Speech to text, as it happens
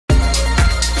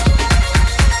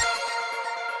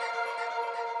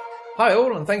Hi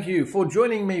all, and thank you for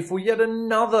joining me for yet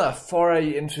another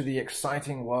foray into the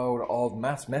exciting world of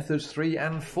maths methods 3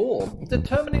 and 4,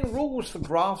 determining rules for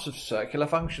graphs of circular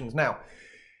functions. Now,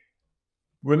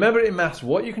 remember in maths,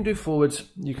 what you can do forwards,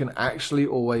 you can actually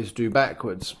always do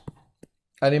backwards.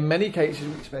 And in many cases,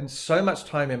 we spend so much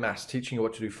time in maths teaching you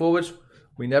what to do forwards,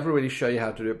 we never really show you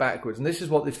how to do it backwards. And this is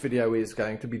what this video is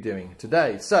going to be doing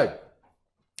today. So,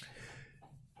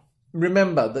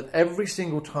 remember that every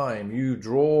single time you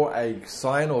draw a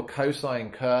sine or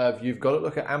cosine curve, you've got to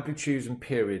look at amplitudes and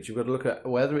periods. You've got to look at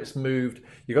whether it's moved.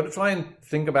 You've got to try and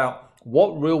think about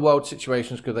what real world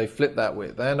situations could they flip that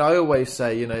with. And I always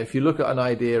say, you know, if you look at an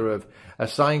idea of a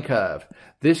sine curve,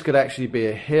 this could actually be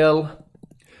a hill.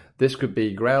 This could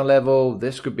be ground level.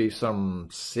 This could be some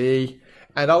sea.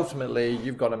 And ultimately,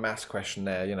 you've got a maths question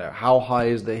there. You know, how high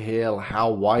is the hill?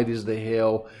 How wide is the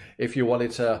hill? If you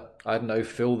wanted to, I don't know,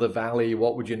 fill the valley,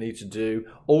 what would you need to do?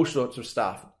 All sorts of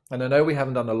stuff. And I know we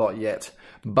haven't done a lot yet,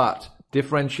 but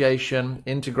differentiation,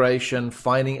 integration,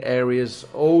 finding areas,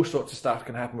 all sorts of stuff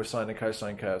can happen with sine and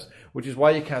cosine curves, which is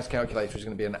why your CAS calculator is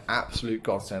going to be an absolute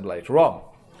godsend later on.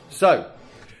 So,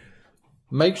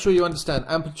 make sure you understand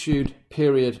amplitude,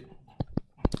 period,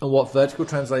 and what vertical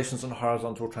translations and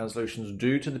horizontal translations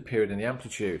do to the period and the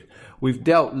amplitude. We've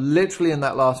dealt literally in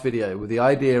that last video with the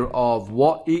idea of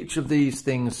what each of these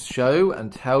things show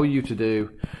and tell you to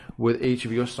do with each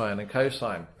of your sine and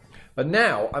cosine. But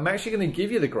now I'm actually going to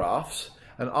give you the graphs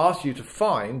and ask you to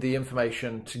find the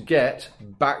information to get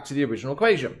back to the original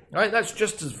equation. Right? That's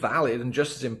just as valid and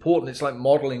just as important. It's like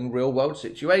modeling real world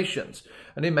situations.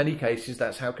 And in many cases,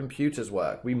 that's how computers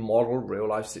work. We model real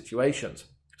life situations.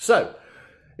 So,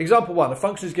 example 1, a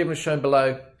function is given as shown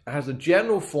below. It has a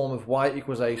general form of y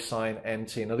equals a sine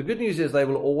nt. Now the good news is they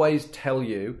will always tell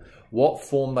you what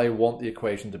form they want the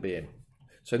equation to be in.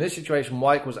 So in this situation,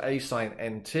 y equals a sine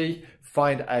nt,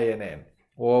 find a and n.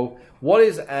 Well, what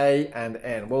is a and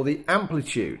n? Well, the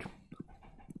amplitude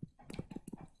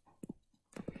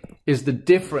is the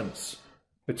difference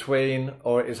between,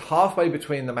 or is halfway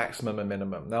between the maximum and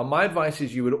minimum. Now my advice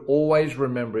is you would always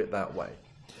remember it that way.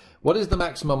 What is the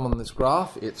maximum on this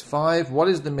graph? It's 5. What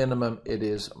is the minimum? It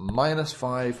is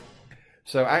 -5.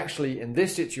 So actually, in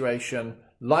this situation,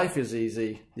 life is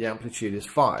easy. The amplitude is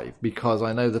 5 because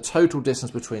I know the total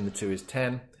distance between the two is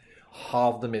 10.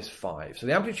 Half them is 5. So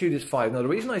the amplitude is 5. Now, the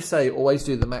reason I say always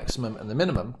do the maximum and the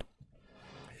minimum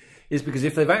is because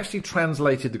if they've actually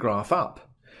translated the graph up,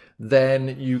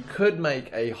 then you could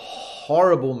make a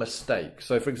horrible mistake.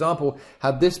 So, for example,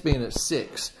 had this been at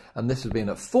 6 and this had been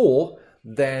at 4,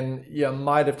 then you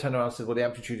might have turned around and said, well, the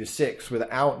amplitude is 6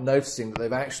 without noticing that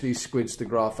they've actually squidged the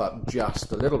graph up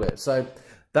just a little bit. So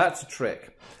that's a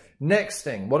trick. Next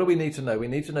thing, what do we need to know? We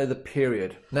need to know the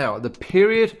period. Now, the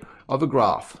period of a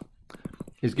graph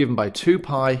is given by 2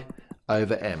 pi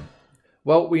over m.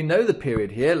 Well, we know the period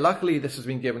here. Luckily, this has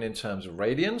been given in terms of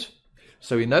radians.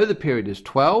 So we know the period is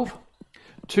 12,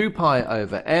 2 pi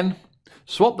over n.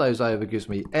 Swap those over gives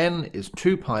me n is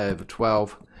 2 pi over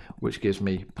 12, which gives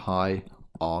me pi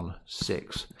on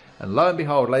 6. And lo and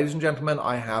behold, ladies and gentlemen,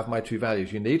 I have my two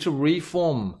values. You need to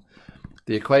reform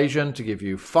the equation to give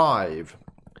you 5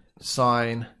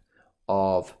 sine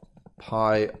of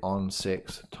pi on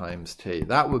 6 times t.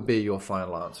 That would be your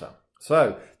final answer.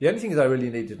 So the only things I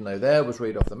really needed to know there was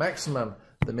read off the maximum,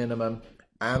 the minimum,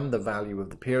 and the value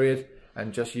of the period,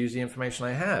 and just use the information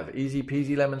I have. Easy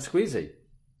peasy lemon squeezy.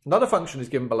 Another function is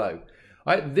given below.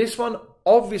 All right, this one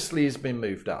obviously has been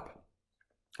moved up.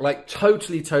 Like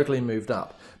totally moved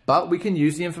up. But we can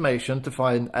use the information to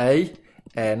find A,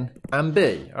 N, and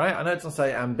B. All right, I know it's not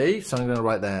say and B, so I'm going to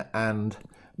write there and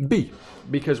B,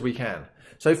 because we can.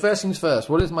 So first things first,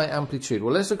 what is my amplitude?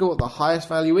 Well, let's look at what the highest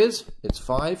value is. It's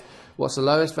 5. What's the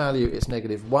lowest value? It's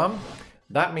 -1.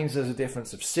 That means there's a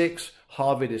difference of 6.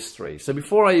 Half of it is 3. So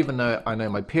before I even know it, I know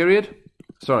my period.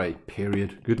 Sorry,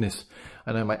 period, goodness.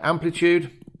 I know my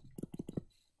amplitude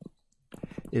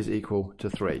is equal to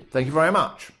 3. Thank you very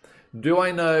much. Do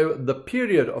I know the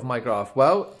period of my graph?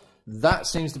 Well, that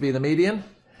seems to be the median.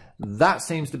 That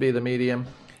seems to be the median.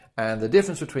 And the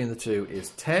difference between the two is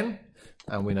 10.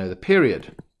 And we know the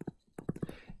period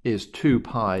is 2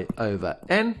 pi over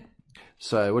n.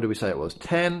 So what did we say it was?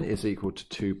 10 is equal to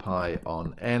 2 pi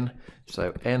on n.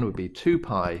 So n would be 2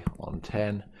 pi on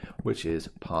 10, which is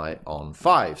pi on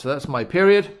 5. So that's my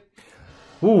period.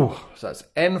 Ooh, so that's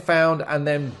n found, and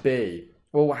then b.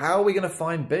 Well, how are we going to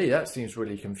find b? That seems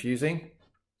really confusing.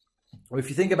 Well, if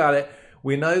you think about it,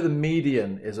 we know the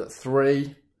median is at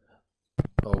 3.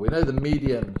 Oh, we know the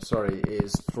median,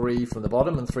 is 3 from the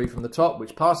bottom and 3 from the top,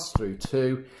 which passes through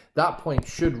 2. That point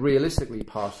should realistically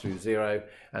pass through 0.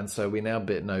 And so we now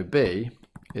know b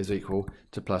is equal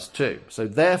to plus 2. So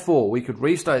therefore, we could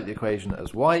restate the equation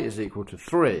as y is equal to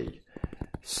 3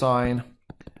 sine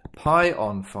pi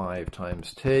on 5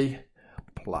 times t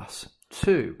plus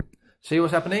 2. See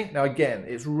what's happening? Now again,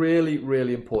 it's really,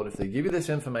 really important if they give you this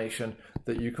information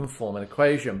that you can form an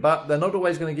equation, but they're not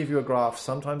always going to give you a graph.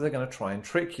 Sometimes they're going to try and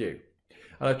trick you.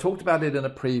 And I talked about it in a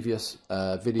previous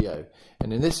video.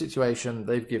 And in this situation,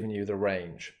 they've given you the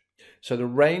range. So the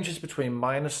range is between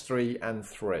 -3 and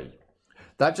 3.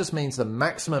 That just means the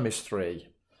maximum is 3.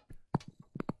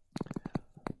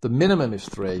 The minimum is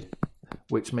 3,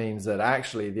 which means that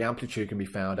actually the amplitude can be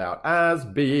found out as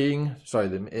being, sorry,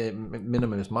 the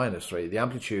minimum is -3. The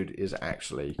amplitude is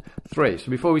actually 3. So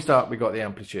before we start, we got the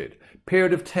amplitude.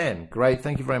 Period of 10. Great.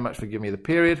 Thank you very much for giving me the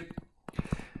period.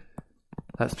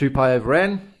 That's 2 pi over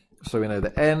n. So we know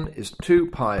that n is 2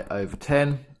 pi over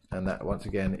 10. And that, once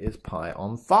again, is pi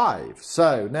on 5.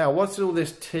 So now, what's all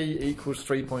this t equals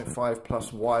 3.5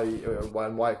 plus y,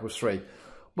 and y equals 3?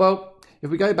 Well, if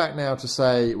we go back now to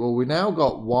say, well, we now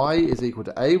got y is equal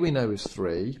to a, we know is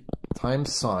 3,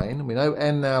 times sine. We know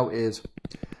n now is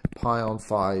pi on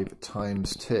 5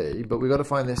 times t, but we've got to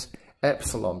find this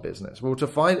epsilon business. Well, to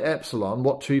find epsilon,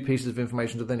 what two pieces of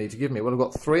information do they need to give me? Well, I've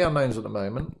got 3 unknowns at the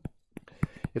moment.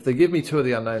 If they give me 2 of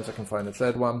the unknowns, I can find the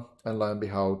third one, and lo and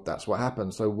behold, that's what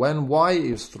happens. So when y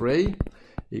is 3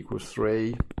 equals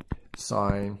 3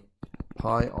 sine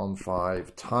pi on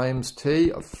 5 times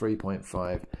t of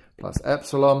 3.5 plus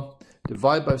epsilon,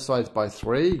 divide both sides by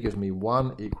 3, gives me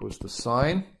 1 equals the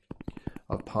sine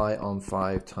of pi on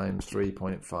 5 times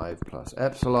 3.5 plus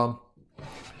epsilon.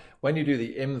 When you do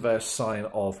the inverse sine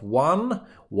of 1,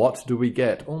 what do we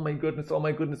get? Oh my goodness, oh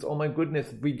my goodness, oh my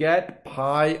goodness. We get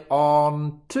pi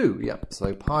on 2. Yeah,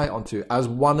 so pi on 2 as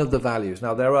one of the values.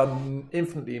 Now, there are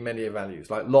infinitely many values,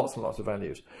 like lots and lots of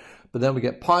values. But then we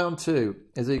get pi on 2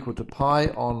 is equal to pi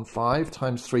on 5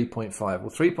 times 3.5. Well,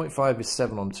 3.5 is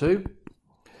 7 on 2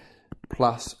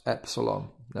 plus epsilon.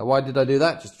 Now, why did I do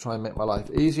that? Just to try and make my life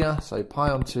easier. So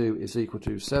pi on 2 is equal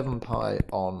to 7 pi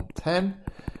on 10.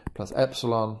 Plus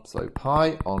epsilon, so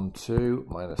pi on 2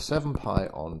 minus 7 pi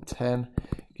on 10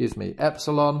 gives me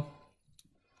epsilon.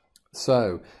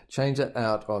 So change that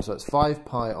out, so it's 5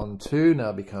 pi on 2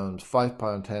 now becomes 5 pi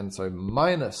on 10, so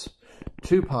minus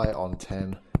 2 pi on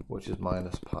 10, which is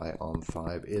minus pi on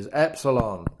 5, is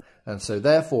epsilon. And so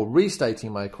therefore,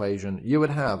 restating my equation, you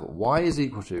would have y is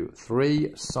equal to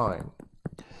 3 sine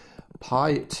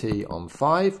pi t on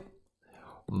 5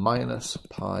 minus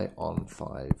pi on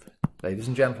 5. Ladies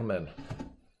and gentlemen,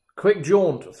 quick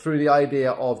jaunt through the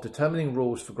idea of determining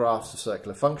rules for graphs of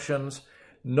circular functions.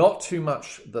 Not too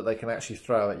much that they can actually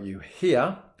throw at you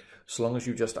here, so long as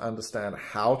you just understand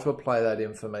how to apply that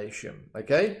information,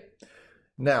 okay?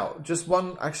 Now, just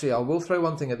one, actually, I will throw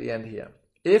one thing at the end here.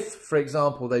 If, for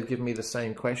example, they've given me the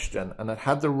same question and it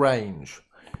had the range,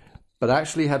 but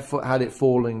actually had it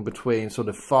falling between sort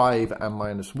of 5 and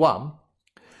 -1,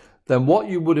 then what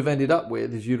you would have ended up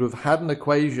with is you'd have had an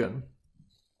equation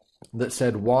that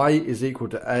said y is equal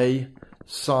to a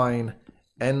sine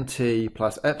nt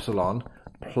plus epsilon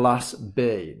plus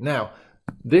b. Now,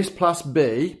 this plus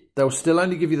b, they'll still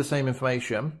only give you the same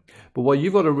information, but what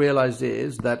you've got to realize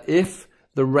is that if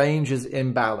the range is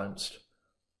imbalanced,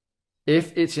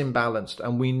 if it's imbalanced,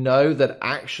 and we know that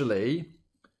actually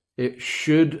it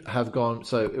should have gone,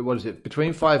 so what is it,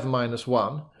 between 5 and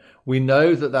 -1, we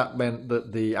know that that meant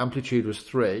that the amplitude was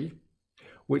 3,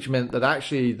 which meant that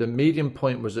actually the median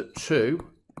point was at 2,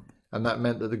 and that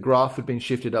meant that the graph had been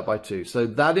shifted up by 2. So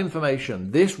that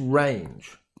information, this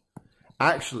range,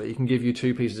 actually can give you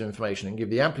two pieces of information. It can give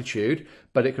the amplitude,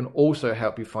 but it can also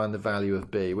help you find the value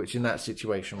of b, which in that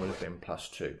situation would have been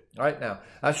 +2. All right, now,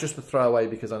 that's just a throwaway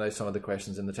because I know some of the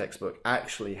questions in the textbook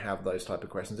actually have those type of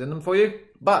questions in them for you.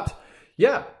 But,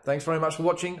 yeah, thanks very much for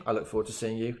watching. I look forward to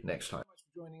seeing you next time. Thanks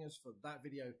for joining us for that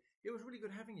video. It was really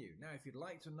good having you. Now, if you'd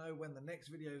like to know when the next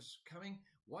video is coming,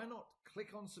 why not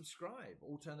click on subscribe?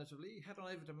 Alternatively, head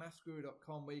on over to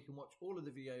MaffsGuru.com where you can watch all of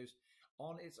the videos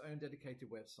on its own dedicated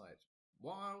website.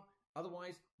 While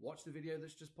otherwise, watch the video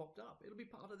that's just popped up. It'll be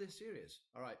part of this series.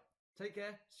 All right, take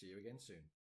care. See you again soon.